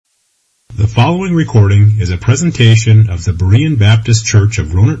The following recording is a presentation of the Berean Baptist Church of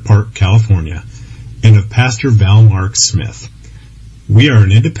Rohnert Park, California, and of Pastor Val Mark Smith. We are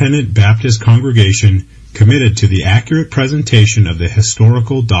an independent Baptist congregation committed to the accurate presentation of the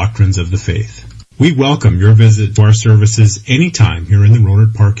historical doctrines of the faith. We welcome your visit to our services anytime here in the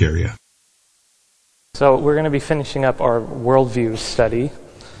Rohnert Park area. So we're going to be finishing up our worldview study.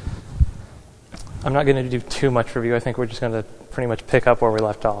 I'm not going to do too much review. I think we're just going to pretty much pick up where we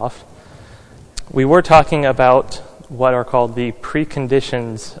left off. We were talking about what are called the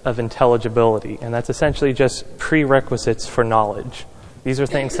preconditions of intelligibility, and that's essentially just prerequisites for knowledge. These are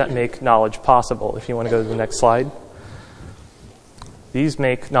things that make knowledge possible. If you want to go to the next slide. These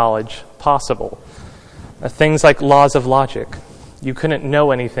make knowledge possible. Things like laws of logic. You couldn't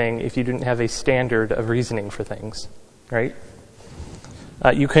know anything if you didn't have a standard of reasoning for things, right?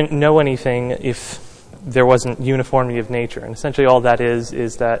 You couldn't know anything if there wasn't uniformity of nature. And essentially all that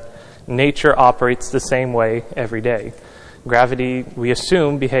is that nature operates the same way every day. Gravity, we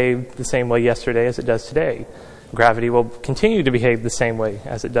assume, behaved the same way yesterday as it does today. Gravity will continue to behave the same way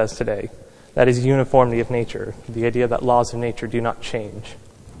as it does today. That is uniformity of nature, the idea that laws of nature do not change.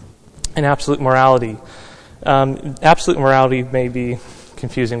 And absolute morality. Absolute morality may be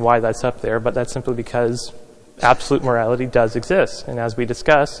confusing why that's up there, but that's simply because absolute morality does exist. And as we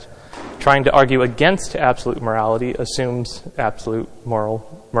discussed, trying to argue against absolute morality assumes absolute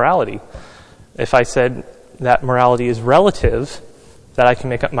morality. If I said that morality is relative, that I can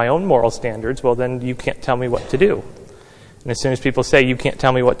make up my own moral standards, well, then you can't tell me what to do. And as soon as people say you can't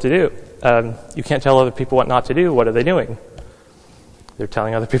tell me what to do, you can't tell other people what not to do, what are they doing? They're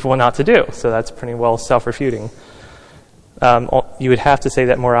telling other people what not to do. So that's pretty well self-refuting. You would have to say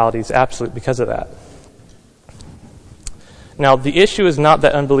that morality is absolute because of that. Now, the issue is not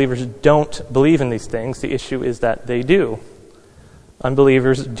that unbelievers don't believe in these things. The issue is that they do.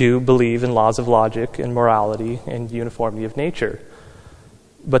 Unbelievers do believe in laws of logic and morality and uniformity of nature.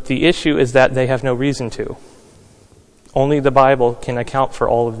 But the issue is that they have no reason to. Only the Bible can account for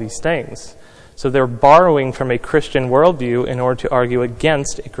all of these things. So they're borrowing from a Christian worldview in order to argue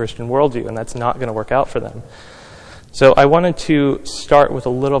against a Christian worldview, and that's not going to work out for them. So I wanted to start with a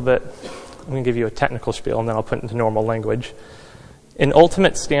little bit. I'm going to give you a technical spiel, and then I'll put it into normal language. An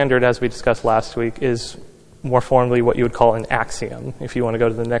ultimate standard, as we discussed last week, is more formally what you would call an axiom. If you want to go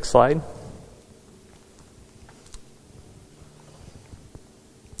to the next slide.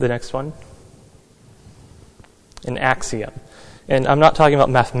 The next one. An axiom. And I'm not talking about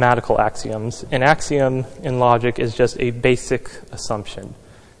mathematical axioms. An axiom in logic is just a basic assumption,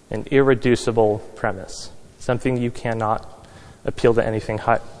 an irreducible premise, something you cannot appeal to anything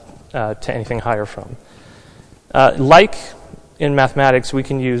higher from. Like in mathematics, we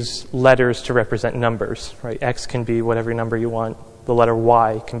can use letters to represent numbers, right? X can be whatever number you want. The letter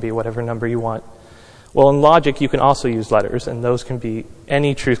Y can be whatever number you want. Well, in logic, you can also use letters, and those can be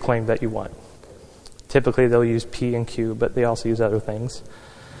any truth claim that you want. Typically, they'll use P and Q, but they also use other things.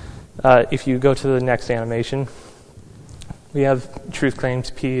 If you go to the next animation, we have truth claims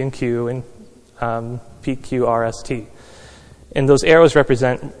P and Q and P, Q, R, S, T. And those arrows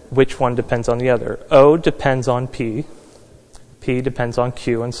represent which one depends on the other. O depends on P, P depends on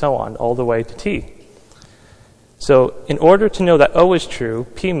Q, and so on, all the way to T. So in order to know that O is true,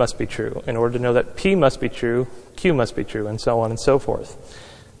 P must be true. In order to know that P must be true, Q must be true, and so on and so forth.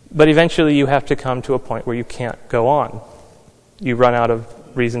 But eventually you have to come to a point where you can't go on. You run out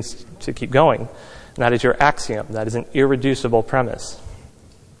of reasons to keep going. And that is your axiom. That is an irreducible premise.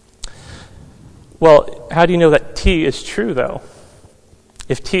 Well, how do you know that T is true, though?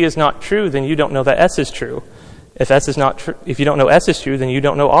 If T is not true, then you don't know that S is true. If S is not true, if you don't know S is true, then you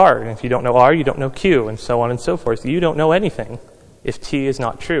don't know R. And if you don't know R, you don't know Q, and so on and so forth. You don't know anything if T is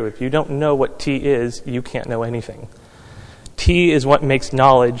not true. If you don't know what T is, you can't know anything. T is what makes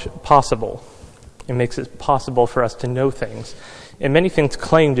knowledge possible. It makes it possible for us to know things. And many things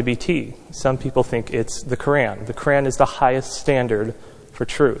claim to be T. Some people think it's the Quran. The Quran is the highest standard for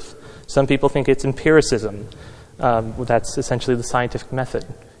truth. Some people think it's empiricism. That's essentially the scientific method.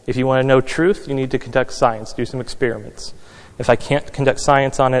 If you want to know truth, you need to conduct science, do some experiments. If I can't conduct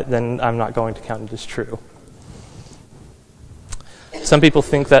science on it, then I'm not going to count it as true. Some people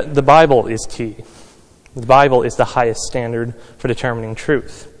think that the Bible is T. The Bible is the highest standard for determining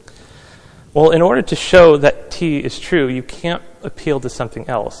truth. Well, in order to show that T is true, you can't appeal to something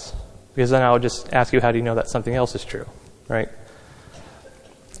else, because then I would just ask you, how do you know that something else is true, right?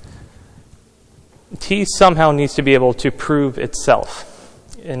 T somehow needs to be able to prove itself.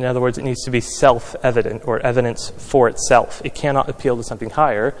 In other words, it needs to be self-evident or evidence for itself. It cannot appeal to something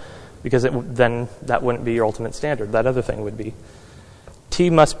higher because then that wouldn't be your ultimate standard. That other thing would be. T T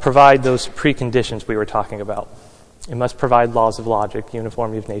must provide those preconditions we were talking about. It must provide laws of logic,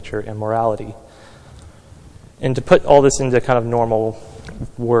 uniformity of nature, and morality. And to put all this into kind of normal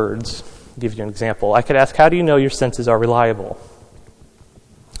words, I'll give you an example. I could ask, how do you know your senses are reliable?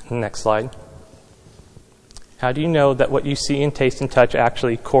 Next slide. How do you know that what you see and taste and touch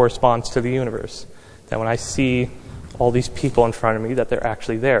actually corresponds to the universe? That when I see all these people in front of me, that they're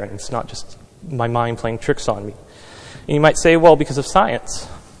actually there, and it's not just my mind playing tricks on me. And you might say, well, because of science.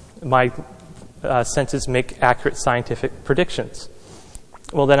 My senses make accurate scientific predictions.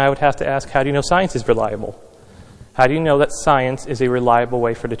 Well, then I would have to ask, how do you know science is reliable? How do you know that science is a reliable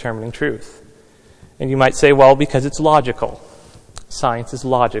way for determining truth? And you might say, well, because it's logical. Science is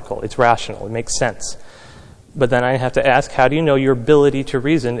logical. It's rational. It makes sense. But then I have to ask, how do you know your ability to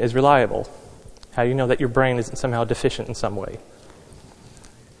reason is reliable? How do you know that your brain isn't somehow deficient in some way?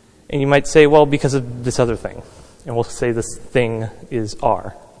 And you might say, well, because of this other thing. And we'll say this thing is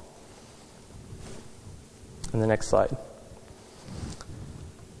R. In the next slide.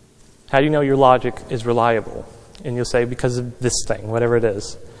 How do you know your logic is reliable? And you'll say, because of this thing, whatever it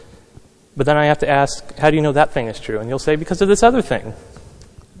is. But then I have to ask, how do you know that thing is true? And you'll say, because of this other thing.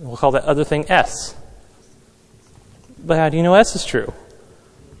 We'll call that other thing S. But how do you know S is true?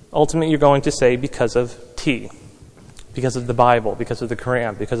 Ultimately, you're going to say because of T, because of the Bible, because of the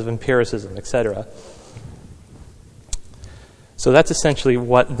Quran, because of empiricism, etc. So that's essentially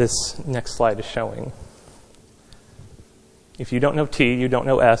what this next slide is showing. If you don't know T, you don't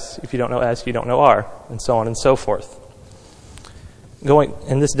know S. If you don't know S, you don't know R, and so on and so forth.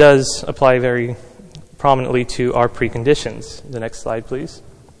 And this does apply very prominently to our preconditions. The next slide, please.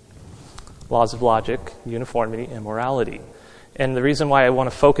 Laws of logic, uniformity, and morality. And the reason why I want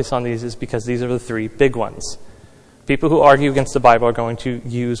to focus on these is because these are the three big ones. People who argue against the Bible are going to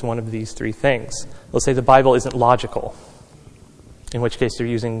use one of these three things. They'll say the Bible isn't logical, in which case they're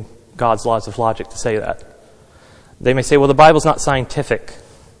using God's laws of logic to say that. They may say, well, the Bible's not scientific.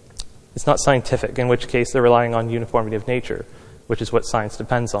 It's not scientific, in which case they're relying on uniformity of nature, which is what science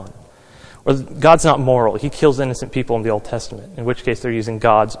depends on. Or God's not moral. He kills innocent people in the Old Testament, in which case they're using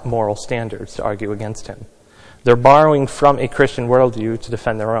God's moral standards to argue against him. They're borrowing from a Christian worldview to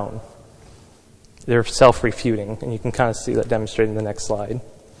defend their own. They're self-refuting, and you can kind of see that demonstrated in the next slide.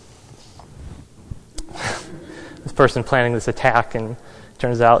 This person planning this attack, and it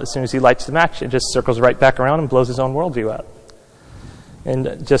turns out as soon as he lights the match, it just circles right back around and blows his own worldview out.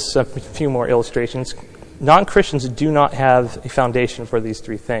 And just a few more illustrations. Non-Christians do not have a foundation for these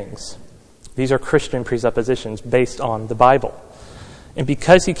three things. These are Christian presuppositions based on the Bible. And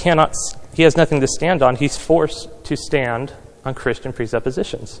because he has nothing to stand on, he's forced to stand on Christian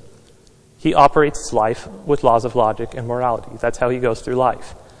presuppositions. He operates his life with laws of logic and morality. That's how he goes through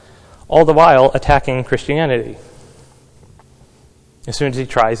life. All the while attacking Christianity. As soon as he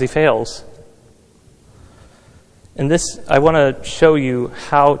tries, he fails. And this, I want to show you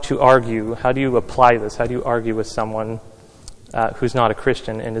how to argue. How do you apply this? How do you argue with someone who's not a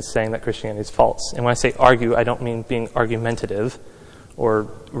Christian and is saying that Christianity is false? And when I say argue, I don't mean being argumentative or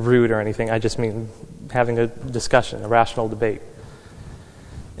rude or anything. I just mean having a discussion, a rational debate.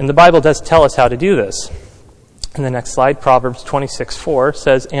 And the Bible does tell us how to do this. In the next slide, Proverbs 26:4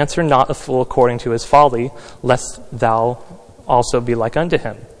 says, "Answer not a fool according to his folly, lest thou also be like unto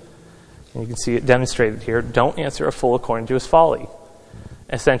him." And you can see it demonstrated here. Don't answer a fool according to his folly.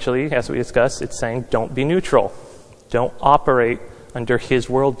 Essentially, as we discussed, it's saying don't be neutral. Don't operate under his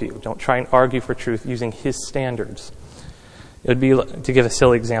worldview. Don't try and argue for truth using his standards. It would be, to give a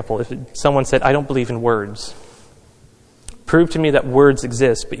silly example, if someone said, I don't believe in words. Prove to me that words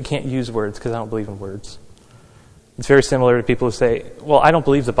exist, but you can't use words because I don't believe in words. It's very similar to people who say, well, I don't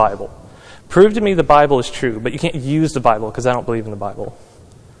believe the Bible. Prove to me the Bible is true, but you can't use the Bible because I don't believe in the Bible.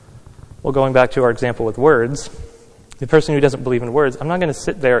 Well, going back to our example with words, the person who doesn't believe in words, I'm not going to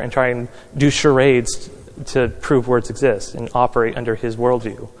sit there and try and do charades to prove words exist and operate under his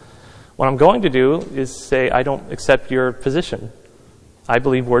worldview. What I'm going to do is say, I don't accept your position. I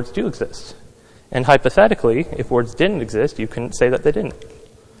believe words do exist. And hypothetically, if words didn't exist, you couldn't say that they didn't.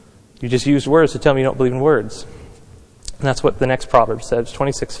 You just used words to tell me you don't believe in words. And that's what the next proverb says.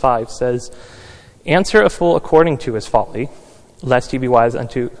 26:5 says, "Answer a fool according to his folly, lest he be wise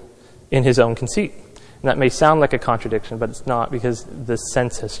in his own conceit." And that may sound like a contradiction, but it's not, because the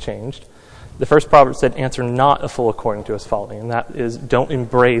sense has changed. The first proverb said, "Answer not a fool according to his folly," and that is, don't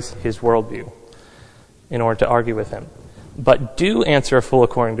embrace his worldview in order to argue with him. But do answer a fool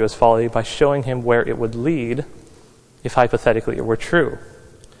according to his folly by showing him where it would lead if hypothetically it were true.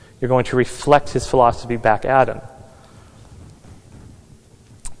 You're going to reflect his philosophy back at him.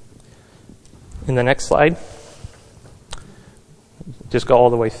 In the next slide, Just go all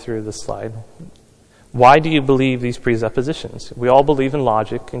the way through this slide. Why do you believe these presuppositions? We all believe in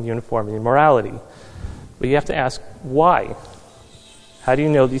logic and uniformity and morality. But you have to ask, why? How do you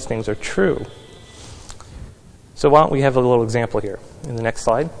know these things are true? So why don't we have a little example here in the next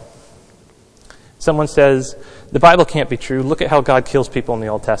slide? Someone says, the Bible can't be true. Look at how God kills people in the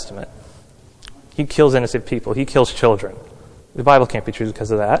Old Testament. He kills innocent people. He kills children. The Bible can't be true because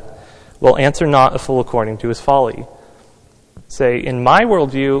of that. Well, answer not a fool according to his folly. Say, in my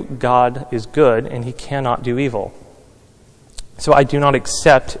worldview, God is good and he cannot do evil. So I do not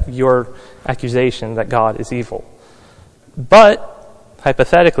accept your accusation that God is evil. But,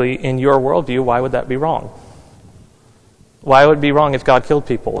 hypothetically, in your worldview, why would that be wrong? Why would it be wrong if God killed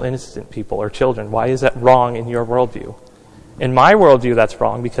people, innocent people, or children? Why is that wrong in your worldview? In my worldview, that's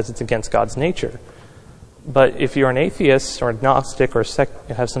wrong because it's against God's nature. But if you're an atheist or agnostic or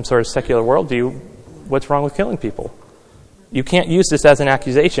have some sort of secular worldview, what's wrong with killing people? You can't use this as an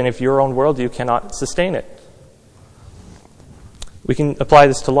accusation if your own worldview cannot sustain it. We can apply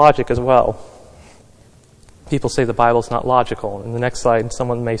this to logic as well. People say the Bible's not logical. In the next slide,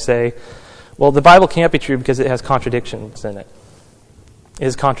 someone may say, well, the Bible can't be true because it has contradictions in it. It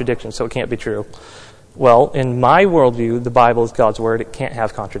has contradictions, so it can't be true. Well, in my worldview, the Bible is God's word. It can't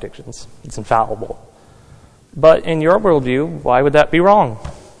have contradictions. It's infallible. But in your worldview, why would that be wrong?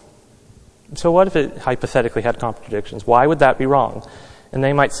 So what if it hypothetically had contradictions? Why would that be wrong? And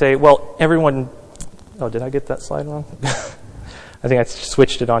they might say, well, everyone... Oh, did I get that slide wrong? I think I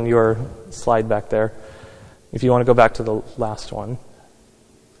switched it on your slide back there. If you want to go back to the last one.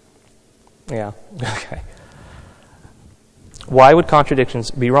 Yeah, okay. Why would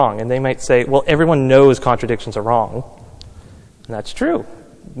contradictions be wrong? And they might say, well, everyone knows contradictions are wrong. And that's true.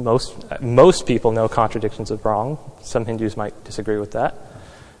 Most people know contradictions are wrong. Some Hindus might disagree with that.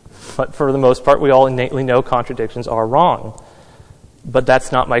 But for the most part, we all innately know contradictions are wrong. But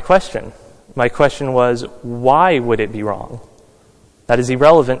that's not my question. My question was, why would it be wrong? That is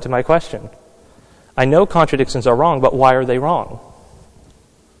irrelevant to my question. I know contradictions are wrong, but why are they wrong?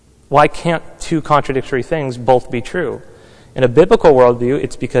 Why can't two contradictory things both be true? In a biblical worldview,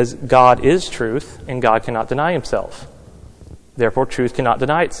 it's because God is truth and God cannot deny himself. Therefore, truth cannot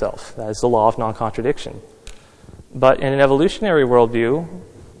deny itself. That is the law of non-contradiction. But in an evolutionary worldview,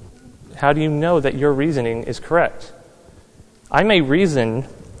 how do you know that your reasoning is correct? I may reason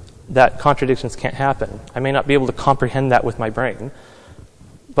that contradictions can't happen. I may not be able to comprehend that with my brain,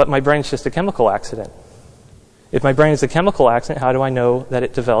 but my brain's just a chemical accident. If my brain is a chemical accident, how do I know that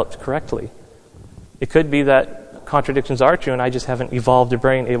it developed correctly? It could be that contradictions are true and I just haven't evolved a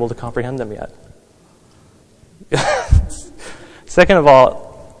brain able to comprehend them yet. Second of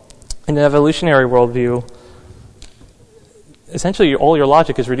all, in an evolutionary worldview, essentially all your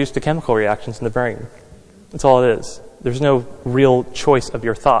logic is reduced to chemical reactions in the brain. That's all it is. There's no real choice of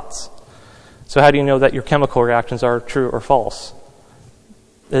your thoughts. So how do you know that your chemical reactions are true or false?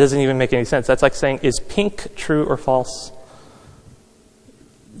 That doesn't even make any sense. That's like saying, is pink true or false?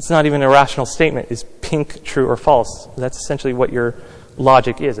 It's not even a rational statement. Is pink true or false? That's essentially what your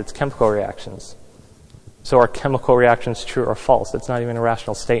logic is. It's chemical reactions. So are chemical reactions true or false? That's not even a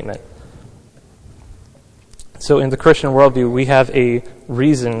rational statement. So in the Christian worldview, we have a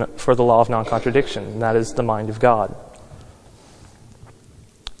reason for the law of non-contradiction, and that is the mind of God.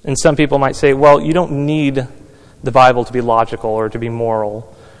 And some people might say, well, you don't need the Bible to be logical or to be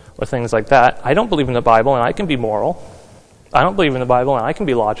moral or things like that. I don't believe in the Bible and I can be moral. I don't believe in the Bible and I can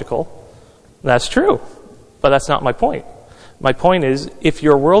be logical. That's true, but that's not my point. My point is, if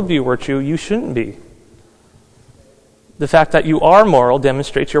your worldview were true, you shouldn't be. The fact that you are moral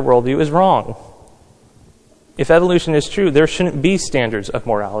demonstrates your worldview is wrong. If evolution is true, there shouldn't be standards of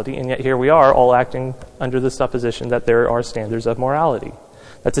morality, and yet here we are all acting under the supposition that there are standards of morality.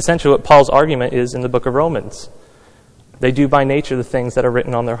 That's essentially what Paul's argument is in the book of Romans. They do by nature the things that are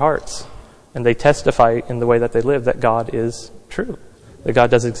written on their hearts, and they testify in the way that they live that God is true, that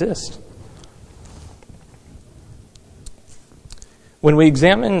God does exist. When we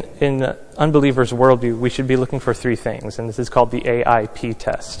examine an unbeliever's worldview, we should be looking for three things, and this is called the AIP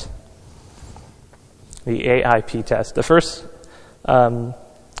test. The AIP test. The first thing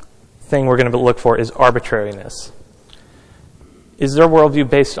we're going to look for is arbitrariness. Is their worldview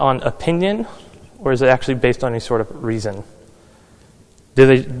based on opinion, or is it actually based on any sort of reason? Do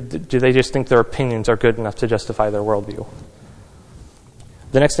they just think their opinions are good enough to justify their worldview?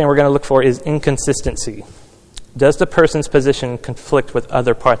 The next thing we're going to look for is inconsistency. Does the person's position conflict with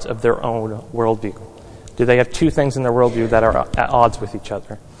other parts of their own worldview? Do they have two things in their worldview that are at odds with each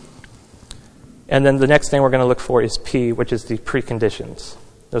other? And then the next thing we're going to look for is P, which is the preconditions.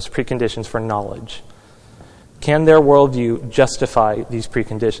 Those preconditions for knowledge. Can their worldview justify these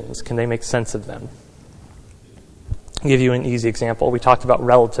preconditions? Can they make sense of them? I'll give you an easy example. We talked about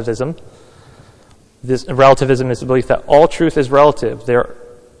relativism. Relativism is the belief that all truth is relative. There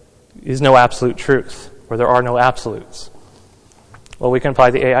is no absolute truth, or there are no absolutes. Well, we can apply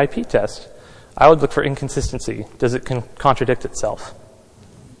the AIP test. I would look for inconsistency. Does it contradict itself?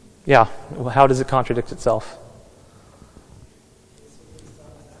 Yeah. Well, how does it contradict itself?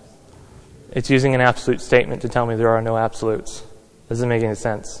 It's using an absolute statement to tell me there are no absolutes. Doesn't make any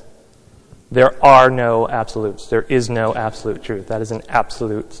sense. There are no absolutes. There is no absolute truth. That is an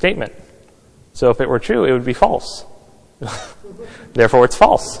absolute statement. So if it were true, it would be false. Therefore, it's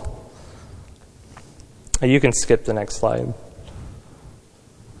false. You can skip the next slide.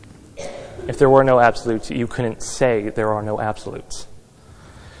 If there were no absolutes, you couldn't say there are no absolutes.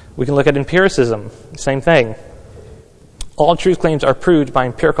 We can look at empiricism. Same thing. All truth claims are proved by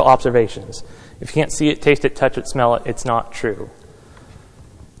empirical observations. If you can't see it, taste it, touch it, smell it, it's not true.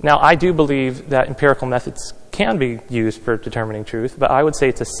 Now, I do believe that empirical methods can be used for determining truth, but I would say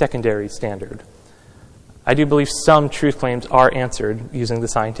it's a secondary standard. I do believe some truth claims are answered using the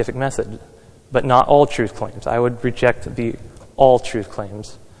scientific method, but not all truth claims. I would reject the all truth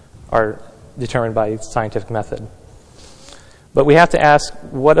claims are determined by scientific method. But we have to ask,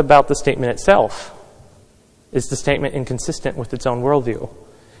 what about the statement itself? Is the statement inconsistent with its own worldview?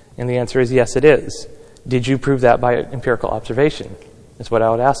 And the answer is yes, it is. Did you prove that by empirical observation? Is what I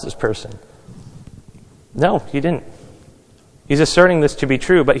would ask this person. No, he didn't. He's asserting this to be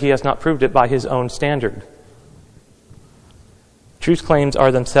true, but he has not proved it by his own standard. Truth claims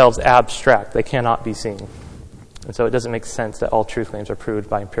are themselves abstract. They cannot be seen. And so it doesn't make sense that all truth claims are proved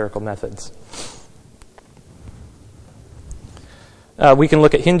by empirical methods. We can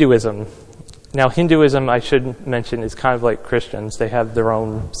look at Hinduism. Now, Hinduism, I should mention, is kind of like Christians. They have their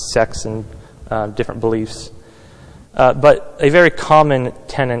own sects and different beliefs. But a very common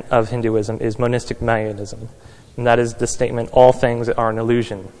tenet of Hinduism is monistic Mayanism. And that is the statement, all things are an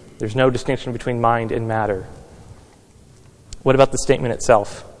illusion. There's no distinction between mind and matter. What about the statement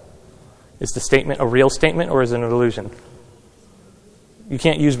itself? Is the statement a real statement or is it an illusion? You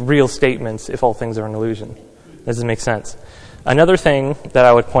can't use real statements if all things are an illusion. Doesn't make sense. Another thing that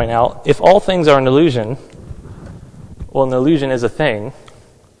I would point out, if all things are an illusion, well, an illusion is a thing.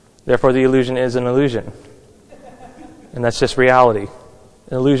 Therefore, the illusion is an illusion. And that's just reality.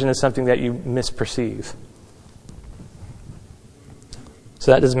 An illusion is something that you misperceive.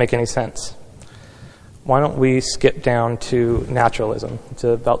 So that doesn't make any sense. Why don't we skip down to naturalism? It's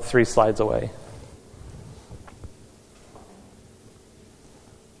about 3 slides away.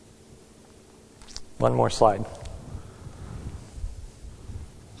 One more slide.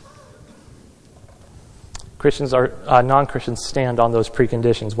 Non-Christians stand on those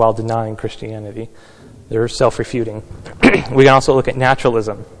preconditions while denying Christianity. They're self-refuting. We can also look at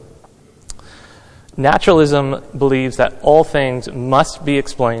naturalism. Naturalism believes that all things must be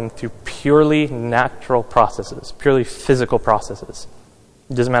explained through purely natural processes, purely physical processes.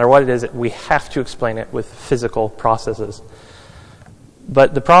 It doesn't matter what it is, we have to explain it with physical processes.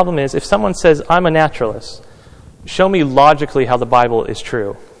 But the problem is, if someone says, I'm a naturalist, show me logically how the Bible is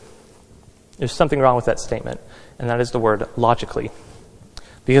true. There's something wrong with that statement, and that is the word logically.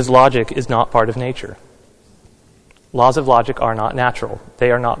 Because logic is not part of nature. Laws of logic are not natural. They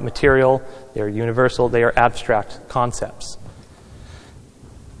are not material, they are universal, they are abstract concepts.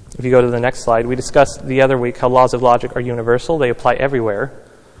 If you go to the next slide, we discussed the other week how laws of logic are universal. They apply everywhere.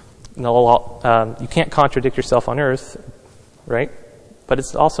 You can't contradict yourself on Earth, right? But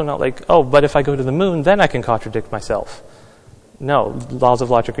it's also not like, but if I go to the moon, then I can contradict myself. No, laws of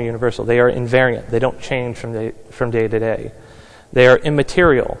logic are universal. They are invariant. They don't change from day to day. They are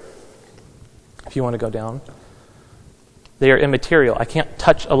immaterial. If you want to go down. They are immaterial. I can't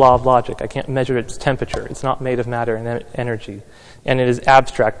touch a law of logic. I can't measure its temperature. It's not made of matter and energy. And it is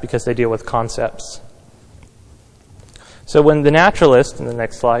abstract because they deal with concepts. So when the naturalist, in the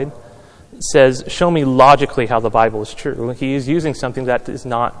next slide, says, show me logically how the Bible is true, he is using something that is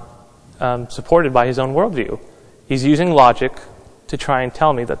not supported by his own worldview. He's using logic to try and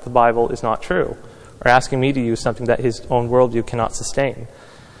tell me that the Bible is not true, or asking me to use something that his own worldview cannot sustain.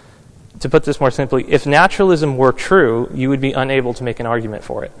 To put this more simply, if naturalism were true, you would be unable to make an argument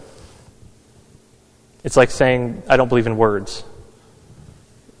for it. It's like saying, I don't believe in words.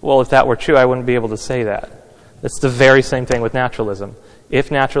 Well, if that were true, I wouldn't be able to say that. It's the very same thing with naturalism. If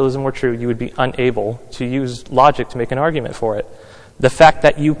naturalism were true, you would be unable to use logic to make an argument for it. The fact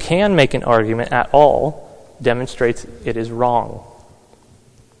that you can make an argument at all demonstrates it is wrong.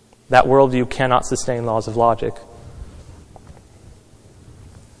 That worldview cannot sustain laws of logic.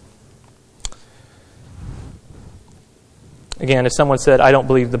 Again, if someone said, I don't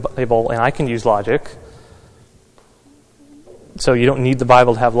believe the Bible and I can use logic, so you don't need the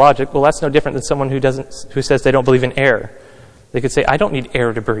Bible to have logic, well, that's no different than someone who says they don't believe in air. They could say, I don't need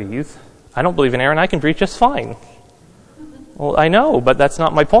air to breathe. I don't believe in air and I can breathe just fine. Well, I know, but that's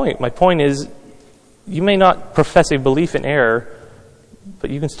not my point. My point is, you may not profess a belief in air,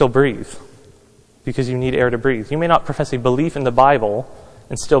 but you can still breathe because you need air to breathe. You may not profess a belief in the Bible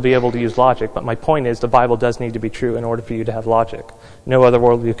and still be able to use logic, but my point is the Bible does need to be true in order for you to have logic. No other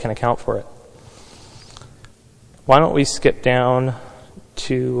worldview can account for it. Why don't we skip down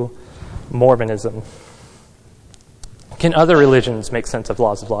to Mormonism? Can other religions make sense of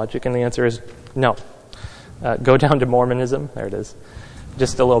laws of logic? And the answer is no. Go down to Mormonism. There it is.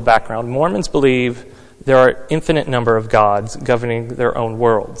 Just a little background. Mormons believe there are an infinite number of gods governing their own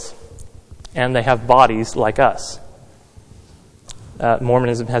worlds, and they have bodies like us.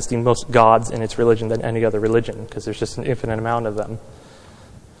 Mormonism has the most gods in its religion than any other religion because there's just an infinite amount of them.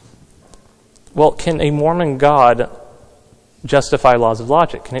 Well, can a Mormon God justify laws of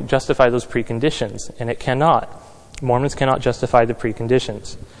logic? Can it justify those preconditions? And it cannot. Mormons cannot justify the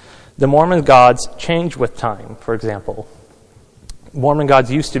preconditions. The Mormon gods change with time, for example. Mormon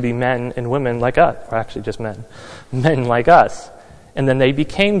gods used to be men and women like us, or actually just men like us. And then they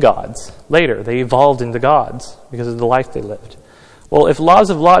became gods later. They evolved into gods because of the life they lived. Well, if laws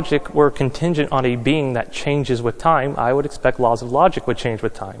of logic were contingent on a being that changes with time, I would expect laws of logic would change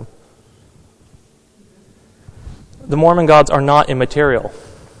with time. The Mormon gods are not immaterial.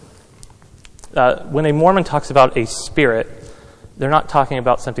 When a Mormon talks about a spirit, they're not talking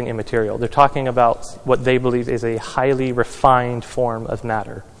about something immaterial. They're talking about what they believe is a highly refined form of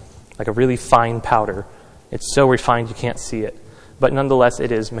matter, like a really fine powder. It's so refined you can't see it, but nonetheless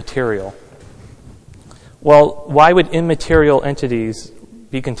it is material. Well, why would immaterial entities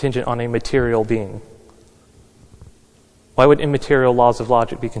be contingent on a material being? Why would immaterial laws of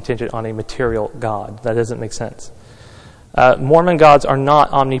logic be contingent on a material God? That doesn't make sense. Mormon gods are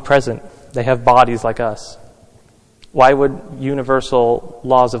not omnipresent. They have bodies like us. Why would universal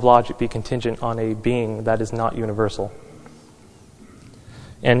laws of logic be contingent on a being that is not universal?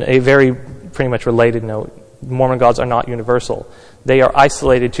 And a very pretty much related note, Mormon gods are not universal. They are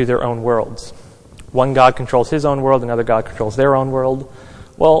isolated to their own worlds. One God controls his own world, another God controls their own world.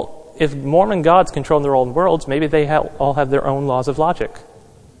 Well, if Mormon gods control their own worlds, maybe they all have their own laws of logic.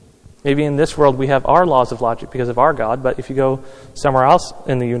 Maybe in this world we have our laws of logic because of our God, but if you go somewhere else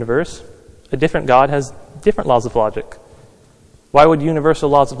in the universe, a different God has different laws of logic. Why would universal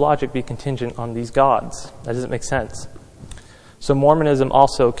laws of logic be contingent on these gods? That doesn't make sense. So Mormonism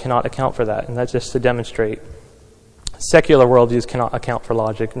also cannot account for that, and that's just to demonstrate secular worldviews cannot account for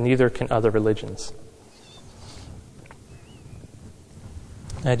logic, neither can other religions.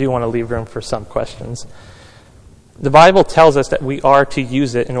 I do want to leave room for some questions. The Bible tells us that we are to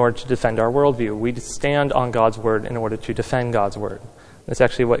use it in order to defend our worldview. We stand on God's word in order to defend God's word. That's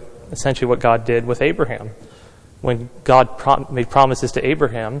actually essentially what God did with Abraham. When God made promises to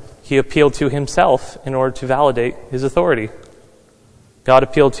Abraham, he appealed to himself in order to validate his authority. God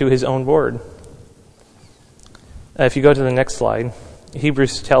appealed to his own word. If you go to the next slide,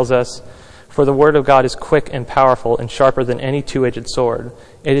 Hebrews tells us, "For the word of God is quick and powerful and sharper than any two-edged sword.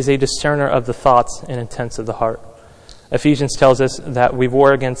 It is a discerner of the thoughts and intents of the heart." Ephesians tells us that we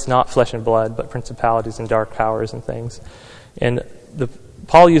war against not flesh and blood, but principalities and dark powers and things. And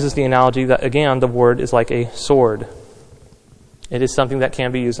Paul uses the analogy that, again, the word is like a sword. It is something that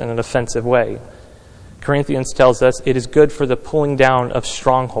can be used in an offensive way. Corinthians tells us it is good for the pulling down of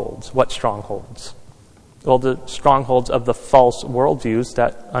strongholds. What strongholds? Well, the strongholds of the false worldviews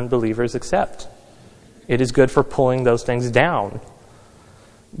that unbelievers accept. It is good for pulling those things down.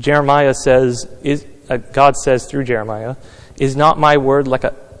 Jeremiah says, God says through Jeremiah, "Is not my word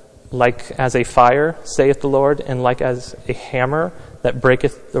like as a fire, saith the Lord, and like as a hammer that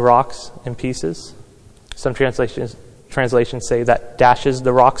breaketh the rocks in pieces?" Some translations say that dashes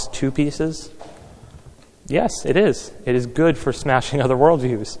the rocks to pieces. Yes, it is. It is good for smashing other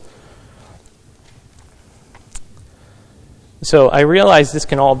worldviews. So I realize this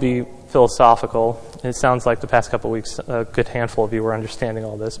can all be philosophical. It sounds like the past couple of weeks a good handful of you were understanding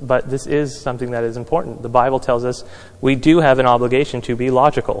all this, but this is something that is important. The Bible tells us we do have an obligation to be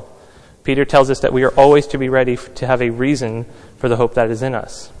logical. Peter tells us that we are always to be ready to have a reason for the hope that is in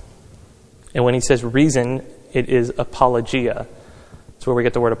us. And when he says reason, it is apologia. That's where we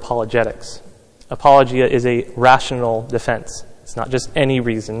get the word apologetics. Apologia is a rational defense. It's not just any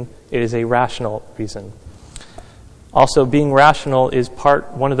reason, it is a rational reason. Also, being rational is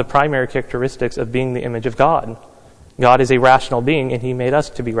one of the primary characteristics of being the image of God. God is a rational being, and he made us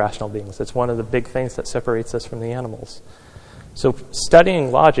to be rational beings. That's one of the big things that separates us from the animals. So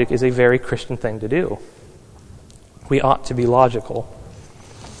studying logic is a very Christian thing to do. We ought to be logical.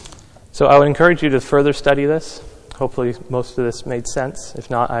 So I would encourage you to further study this. Hopefully most of this made sense. If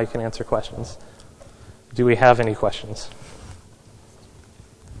not, I can answer questions. Do we have any questions?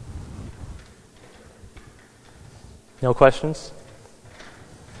 No questions?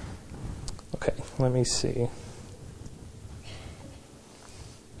 Okay, let me see.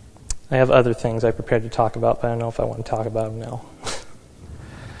 I have other things I prepared to talk about, but I don't know if I want to talk about them now.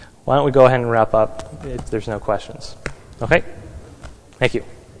 Why don't we go ahead and wrap up if there's no questions? Okay? Thank you.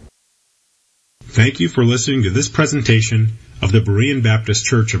 Thank you for listening to this presentation of the Berean Baptist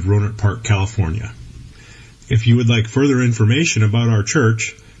Church of Rohnert Park, California. If you would like further information about our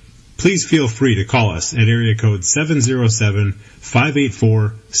church, please feel free to call us at area code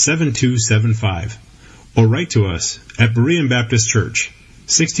 707-584-7275 or write to us at Berean Baptist Church,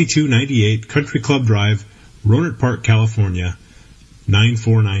 6298 Country Club Drive, Rohnert Park, California,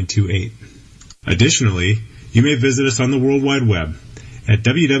 94928. Additionally, you may visit us on the World Wide Web at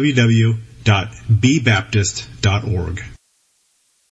www.bbaptist.org.